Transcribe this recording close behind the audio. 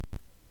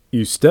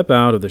You step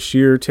out of the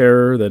sheer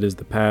terror that is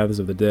the Paths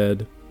of the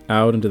Dead,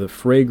 out into the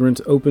fragrant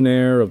open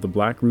air of the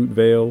Blackroot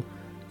Vale,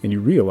 and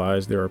you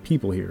realize there are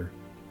people here.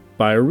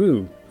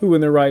 Byaru, who in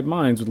their right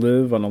minds would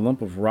live on a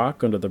lump of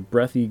rock under the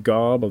breathy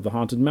gob of the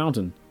haunted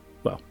mountain?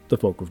 Well, the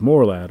folk of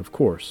Morlad, of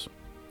course.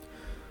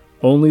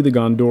 Only the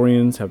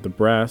Gondorians have the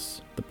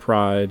brass, the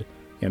pride,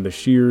 and the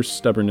sheer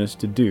stubbornness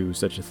to do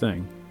such a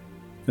thing.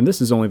 And this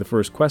is only the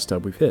first quest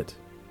hub we've hit.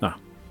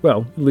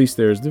 Well, at least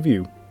there's the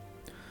view.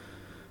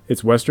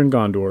 It's Western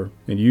Gondor,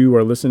 and you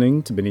are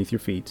listening to Beneath Your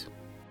Feet.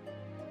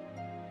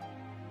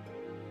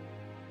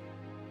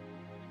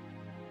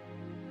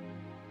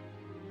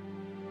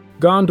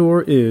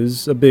 Gondor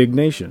is a big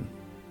nation.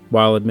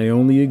 While it may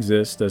only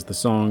exist, as the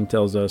song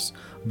tells us,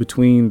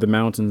 between the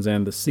mountains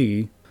and the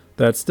sea,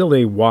 that's still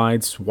a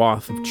wide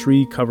swath of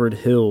tree-covered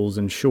hills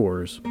and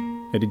shores,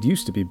 and it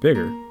used to be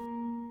bigger.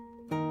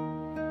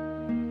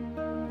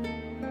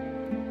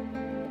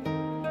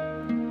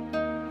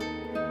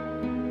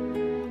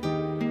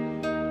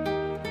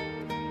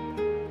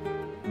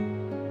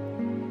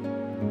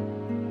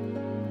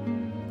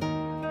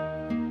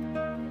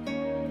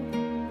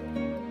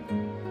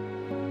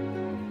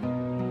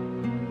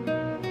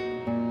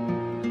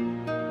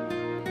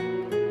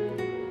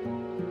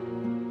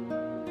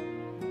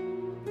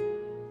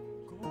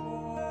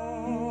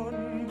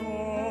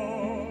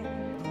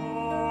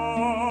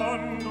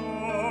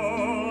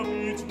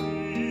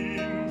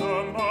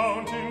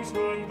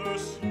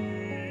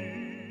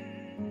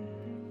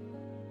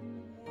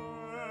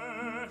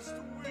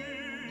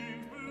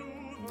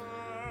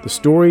 The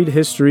storied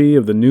history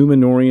of the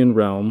Númenórean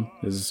realm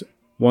is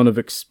one of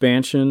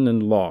expansion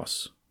and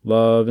loss,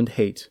 love and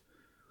hate,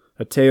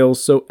 a tale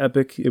so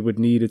epic it would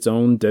need its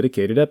own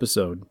dedicated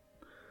episode.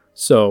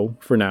 So,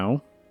 for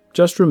now,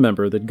 just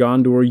remember that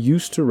Gondor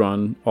used to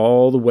run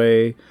all the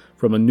way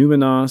from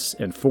Annúminas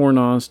and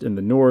Fornost in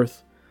the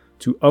north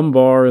to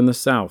Umbar in the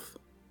south,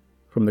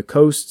 from the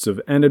coasts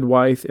of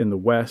Enedwaith in the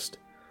west,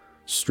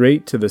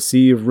 straight to the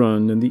Sea of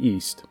Rhun in the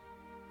east.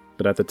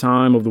 But at the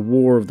time of the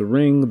War of the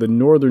Ring, the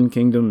northern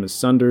kingdom is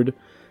sundered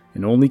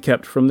and only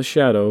kept from the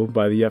shadow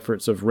by the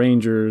efforts of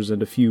rangers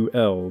and a few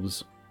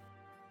elves.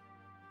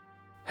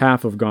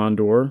 Half of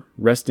Gondor,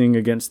 resting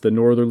against the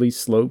northerly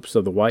slopes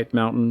of the White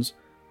Mountains,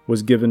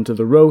 was given to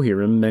the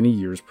Rohirrim many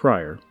years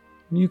prior.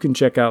 You can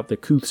check out the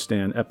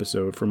Kuthstan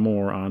episode for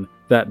more on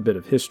that bit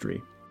of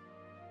history.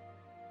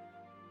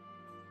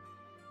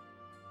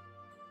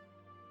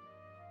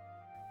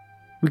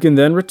 We can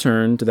then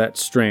return to that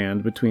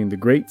strand between the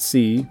Great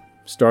Sea,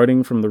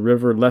 starting from the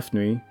river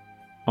Lefnwy,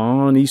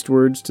 on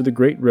eastwards to the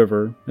Great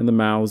River and the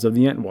mouths of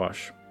the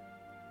Entwash.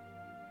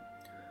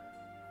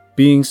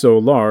 Being so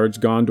large,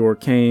 Gondor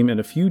came in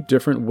a few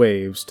different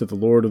waves to the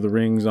Lord of the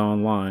Rings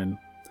Online.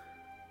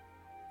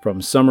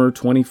 From summer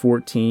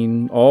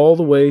 2014 all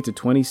the way to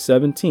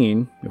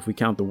 2017, if we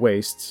count the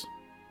wastes.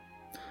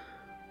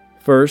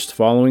 First,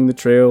 following the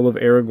trail of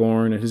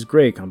Aragorn and his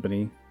Grey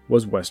Company,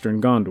 was Western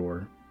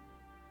Gondor.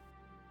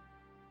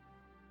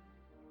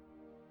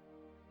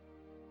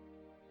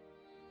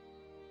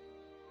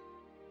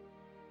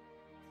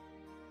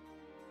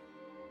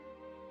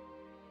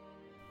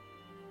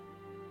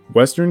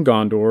 Western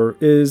Gondor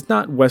is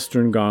not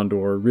Western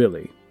Gondor,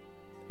 really.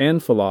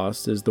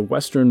 Anfalos is the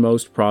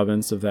westernmost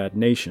province of that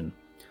nation.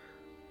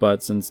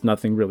 But since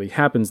nothing really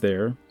happens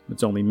there,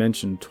 it's only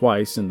mentioned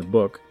twice in the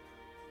book,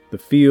 the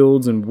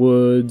fields and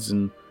woods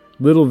and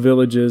little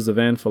villages of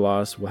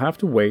Anfalos will have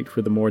to wait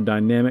for the more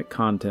dynamic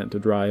content to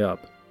dry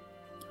up.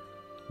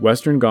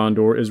 Western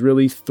Gondor is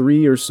really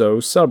 3 or so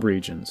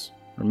sub-regions,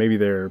 or maybe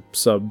they're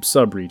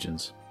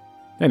sub-sub-regions.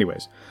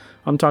 Anyways,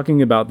 I'm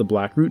talking about the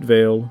Blackroot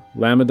Vale,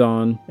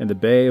 Lamadon, and the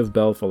Bay of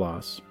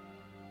Belfalas.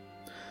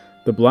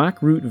 The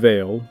Blackroot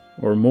Vale,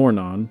 or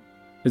Mornon,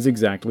 is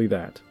exactly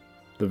that,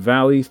 the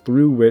valley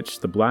through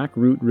which the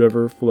Blackroot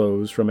River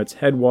flows from its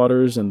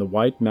headwaters in the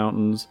White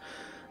Mountains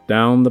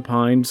down the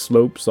pined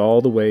slopes all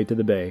the way to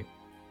the bay.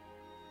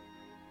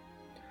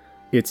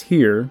 It's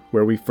here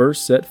where we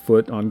first set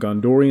foot on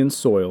Gondorian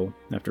soil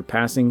after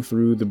passing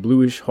through the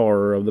bluish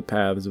horror of the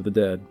Paths of the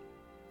Dead.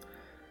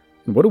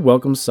 And what a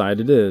welcome sight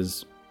it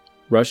is.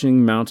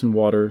 Rushing mountain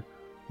water,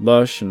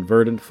 lush and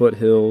verdant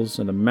foothills,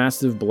 and a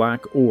massive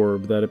black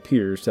orb that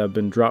appears to have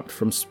been dropped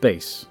from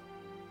space.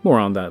 More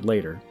on that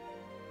later.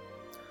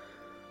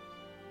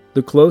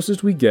 The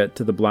closest we get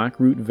to the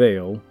Blackroot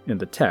Vale in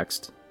the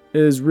text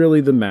is really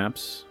the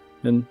maps,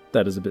 and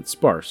that is a bit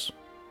sparse.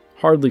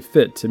 Hardly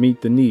fit to meet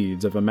the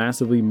needs of a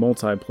massively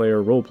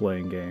multiplayer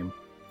role-playing game.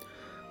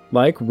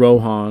 Like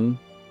Rohan,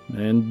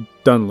 and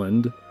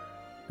Dunland,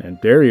 and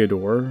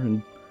Dariador,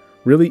 and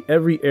really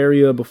every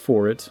area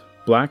before it,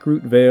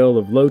 Blackroot Vale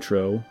of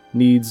Lotro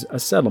needs a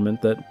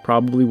settlement that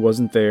probably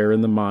wasn't there in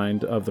the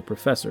mind of the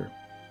professor.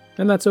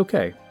 And that's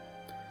okay.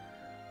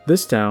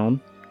 This town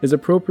is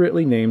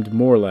appropriately named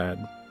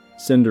Morlad,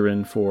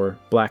 Sindarin for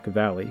Black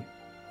Valley.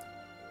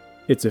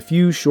 It's a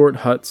few short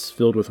huts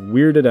filled with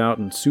weirded out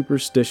and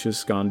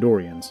superstitious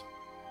Gondorians.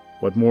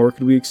 What more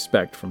could we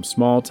expect from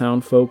small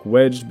town folk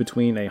wedged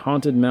between a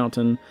haunted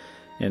mountain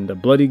and a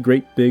bloody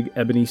great big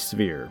ebony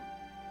sphere.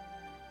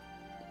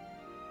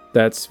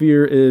 That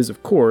sphere is,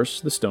 of course,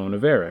 the Stone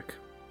of Eric.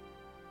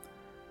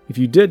 If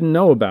you didn't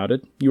know about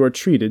it, you are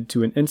treated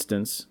to an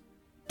instance,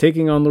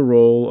 taking on the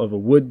role of a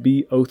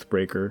would-be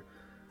oathbreaker,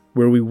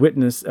 where we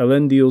witness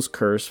Elendil's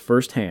curse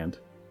firsthand.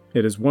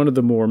 It is one of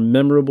the more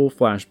memorable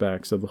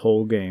flashbacks of the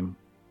whole game.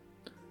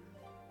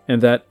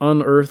 And that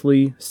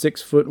unearthly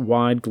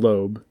 6-foot-wide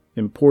globe,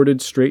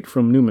 imported straight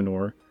from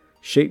Numenor,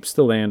 shapes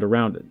the land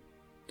around it.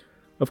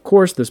 Of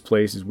course this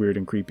place is weird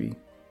and creepy.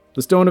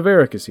 The Stone of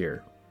Eric is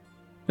here.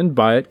 And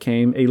by it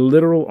came a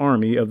literal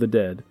army of the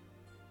dead.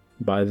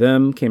 By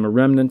them came a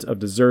remnant of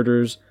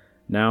deserters,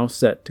 now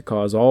set to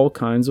cause all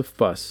kinds of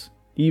fuss,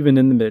 even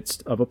in the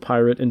midst of a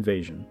pirate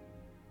invasion.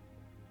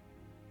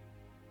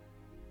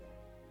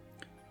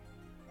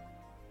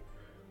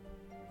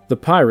 The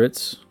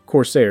pirates,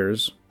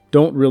 corsairs,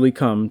 don't really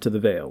come to the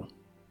Vale.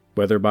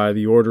 Whether by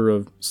the order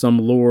of some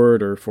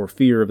lord or for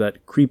fear of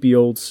that creepy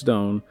old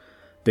stone,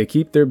 they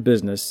keep their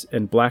business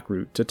and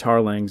Blackroot to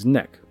Tarlang's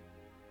neck.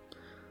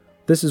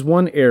 This is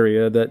one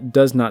area that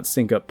does not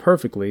sync up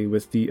perfectly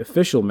with the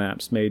official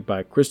maps made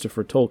by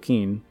Christopher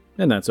Tolkien,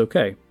 and that's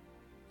okay.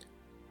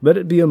 Let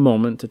it be a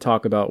moment to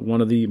talk about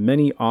one of the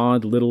many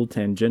odd little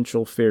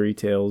tangential fairy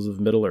tales of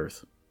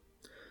Middle-earth.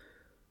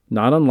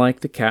 Not unlike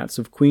the cats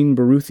of Queen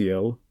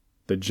Beruthiel,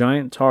 the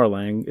giant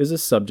Tarlang is a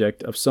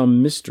subject of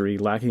some mystery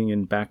lacking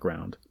in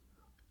background.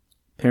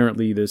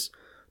 Apparently this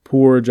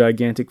poor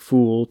gigantic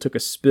fool took a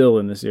spill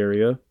in this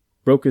area,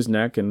 broke his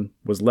neck, and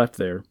was left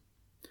there.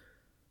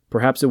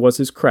 Perhaps it was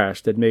his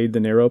crash that made the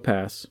narrow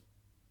pass.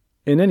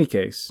 In any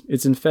case,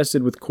 it's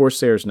infested with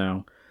corsairs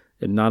now,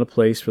 and not a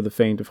place for the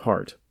faint of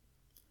heart.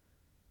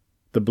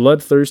 The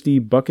bloodthirsty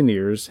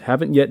buccaneers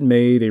haven't yet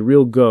made a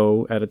real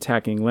go at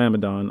attacking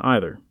Lamedon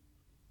either.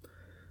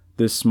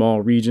 This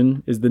small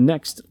region is the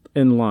next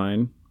in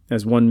line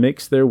as one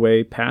makes their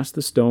way past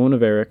the Stone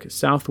of Eric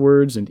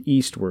southwards and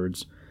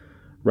eastwards,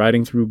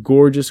 riding through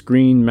gorgeous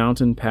green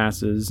mountain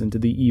passes into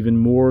the even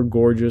more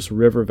gorgeous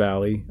river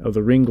valley of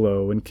the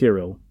Ringlow and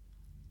Kirill.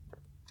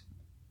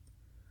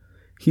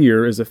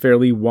 Here is a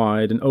fairly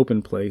wide and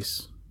open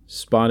place,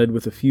 spotted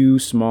with a few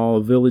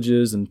small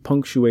villages and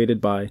punctuated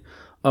by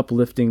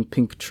uplifting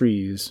pink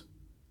trees,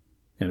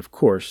 and of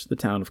course the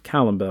town of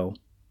Calimbel.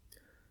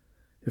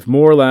 If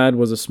Morlad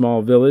was a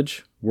small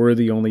village,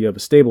 worthy only of a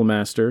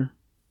stablemaster,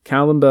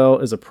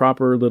 Calimbel is a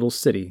proper little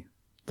city,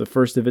 the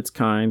first of its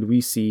kind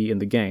we see in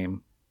the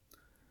game.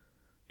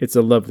 It's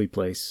a lovely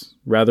place,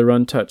 rather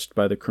untouched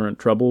by the current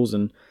troubles,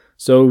 and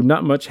so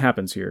not much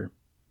happens here.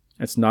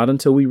 It's not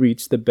until we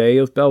reach the Bay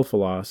of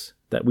Belfalas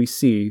that we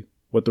see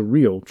what the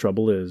real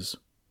trouble is.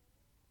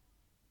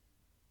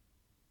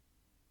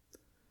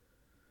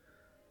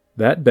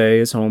 That bay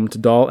is home to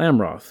Dol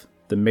Amroth,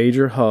 the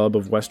major hub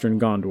of western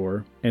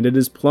Gondor, and it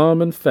is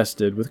plumb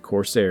infested with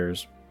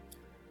corsairs.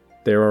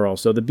 There are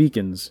also the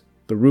beacons,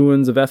 the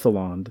ruins of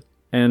Ethelond,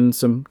 and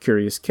some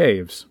curious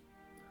caves.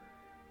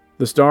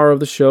 The star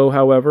of the show,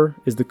 however,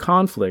 is the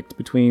conflict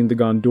between the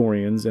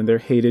Gondorians and their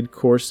hated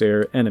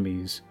corsair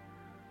enemies.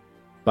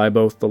 By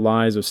both the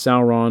lies of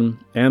Sauron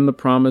and the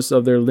promise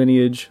of their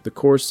lineage, the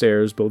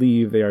corsairs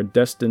believe they are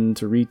destined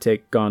to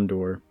retake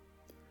Gondor.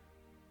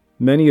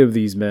 Many of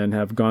these men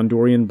have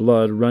Gondorian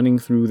blood running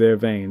through their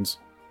veins.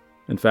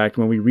 In fact,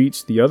 when we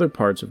reach the other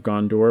parts of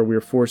Gondor, we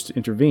are forced to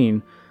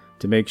intervene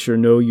to make sure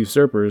no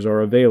usurpers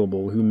are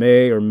available who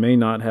may or may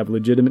not have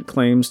legitimate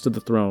claims to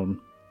the throne.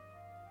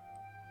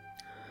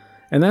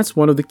 And that's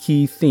one of the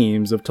key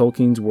themes of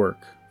Tolkien's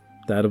work,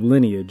 that of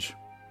lineage.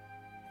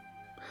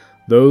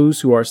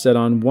 Those who are set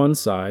on one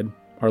side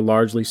are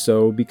largely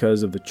so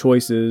because of the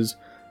choices,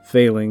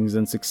 failings,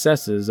 and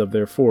successes of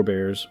their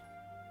forebears.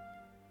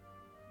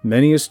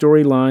 Many a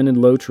storyline in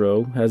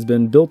Lotro has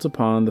been built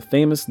upon the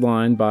famous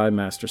line by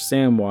Master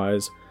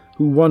Samwise,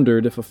 who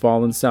wondered if a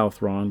fallen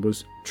Southron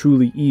was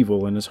truly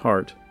evil in his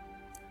heart.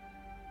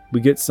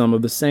 We get some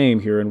of the same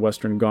here in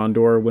Western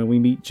Gondor when we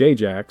meet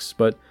Jajax,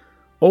 but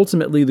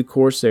ultimately the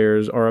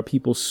Corsairs are a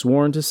people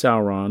sworn to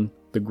Sauron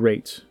the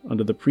Great,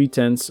 under the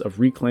pretense of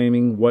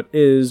reclaiming what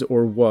is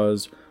or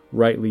was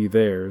rightly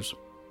theirs.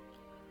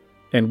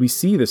 And we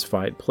see this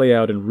fight play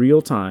out in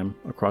real time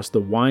across the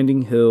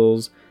winding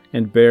hills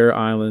and bare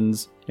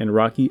islands and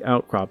rocky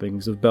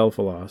outcroppings of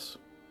Belfalas.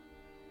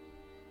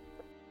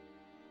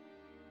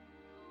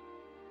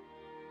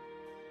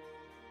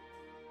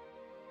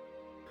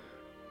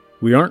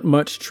 We aren't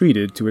much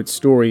treated to its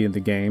story in the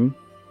game,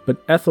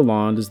 but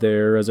Ethelond is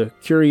there as a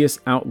curious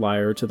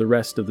outlier to the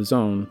rest of the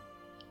zone.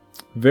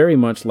 Very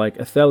much like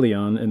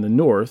Ethelion in the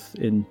north,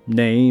 in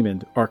name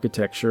and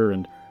architecture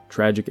and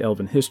tragic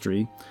elven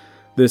history,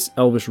 this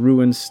elvish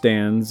ruin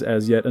stands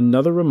as yet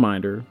another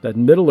reminder that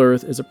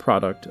Middle-earth is a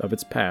product of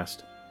its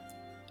past.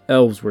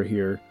 Elves were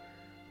here,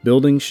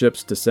 building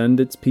ships to send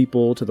its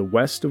people to the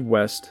west of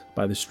west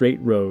by the straight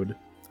road.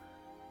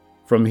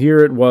 From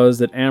here it was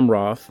that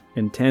Amroth,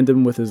 in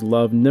tandem with his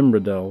love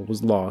Nimrodel,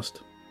 was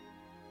lost.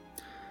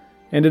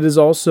 And it is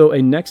also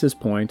a nexus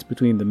point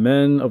between the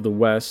men of the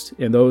West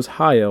and those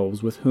high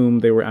elves with whom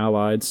they were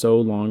allied so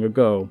long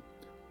ago,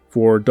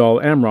 for Dol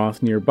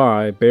Amroth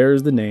nearby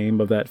bears the name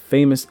of that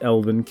famous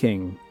elven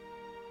king.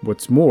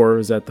 What's more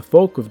is that the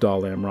folk of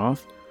Dol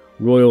Amroth,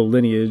 royal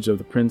lineage of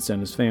the prince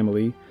and his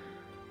family,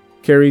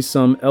 carries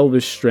some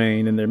elvish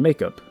strain in their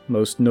makeup,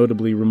 most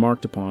notably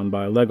remarked upon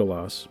by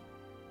Legolas.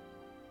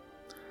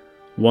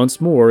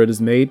 Once more it is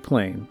made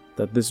plain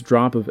that this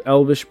drop of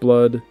elvish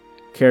blood,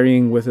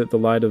 carrying with it the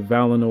light of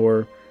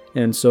Valinor,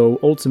 and so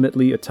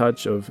ultimately a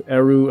touch of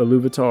Eru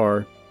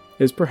Iluvatar,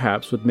 is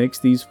perhaps what makes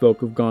these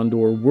folk of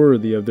Gondor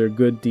worthy of their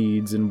good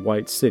deeds in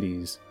white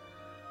cities.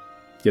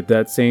 Yet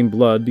that same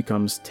blood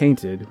becomes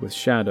tainted with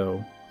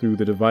shadow through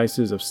the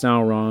devices of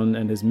Sauron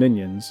and his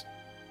minions.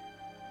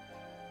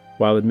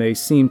 While it may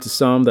seem to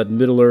some that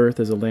Middle-earth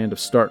is a land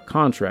of stark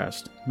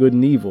contrast, good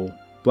and evil,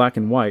 black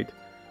and white,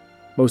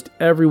 most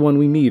everyone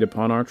we meet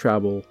upon our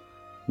travel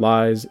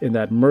lies in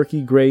that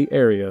murky gray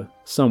area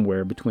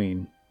somewhere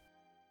between.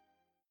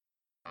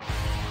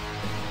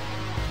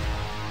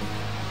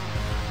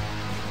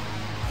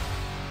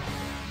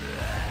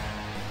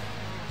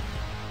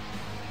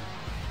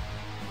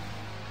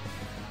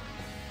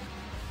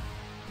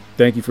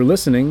 Thank you for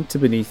listening to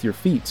Beneath Your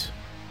Feet.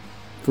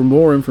 For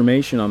more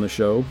information on the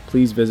show,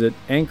 please visit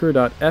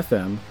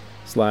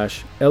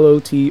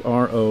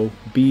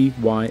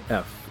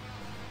anchor.fm/LOTROBYF.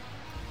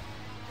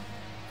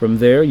 From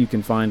there, you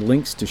can find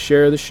links to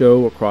share the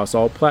show across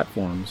all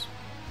platforms.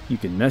 You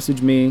can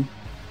message me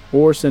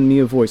or send me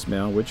a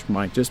voicemail, which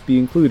might just be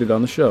included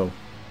on the show.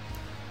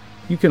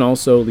 You can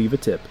also leave a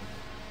tip.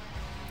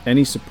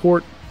 Any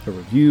support, a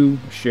review,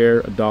 a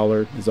share,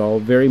 $1 is all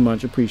very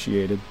much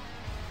appreciated.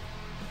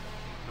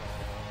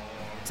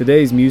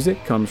 Today's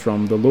music comes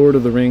from the Lord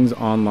of the Rings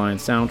online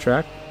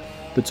soundtrack,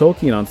 the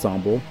Tolkien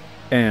Ensemble,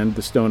 and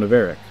the Stone of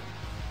Eric.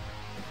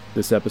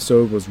 This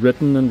episode was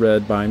written and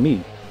read by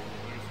me.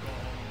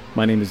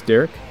 My name is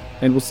Derek,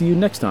 and we'll see you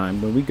next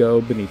time when we go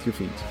beneath your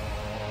feet.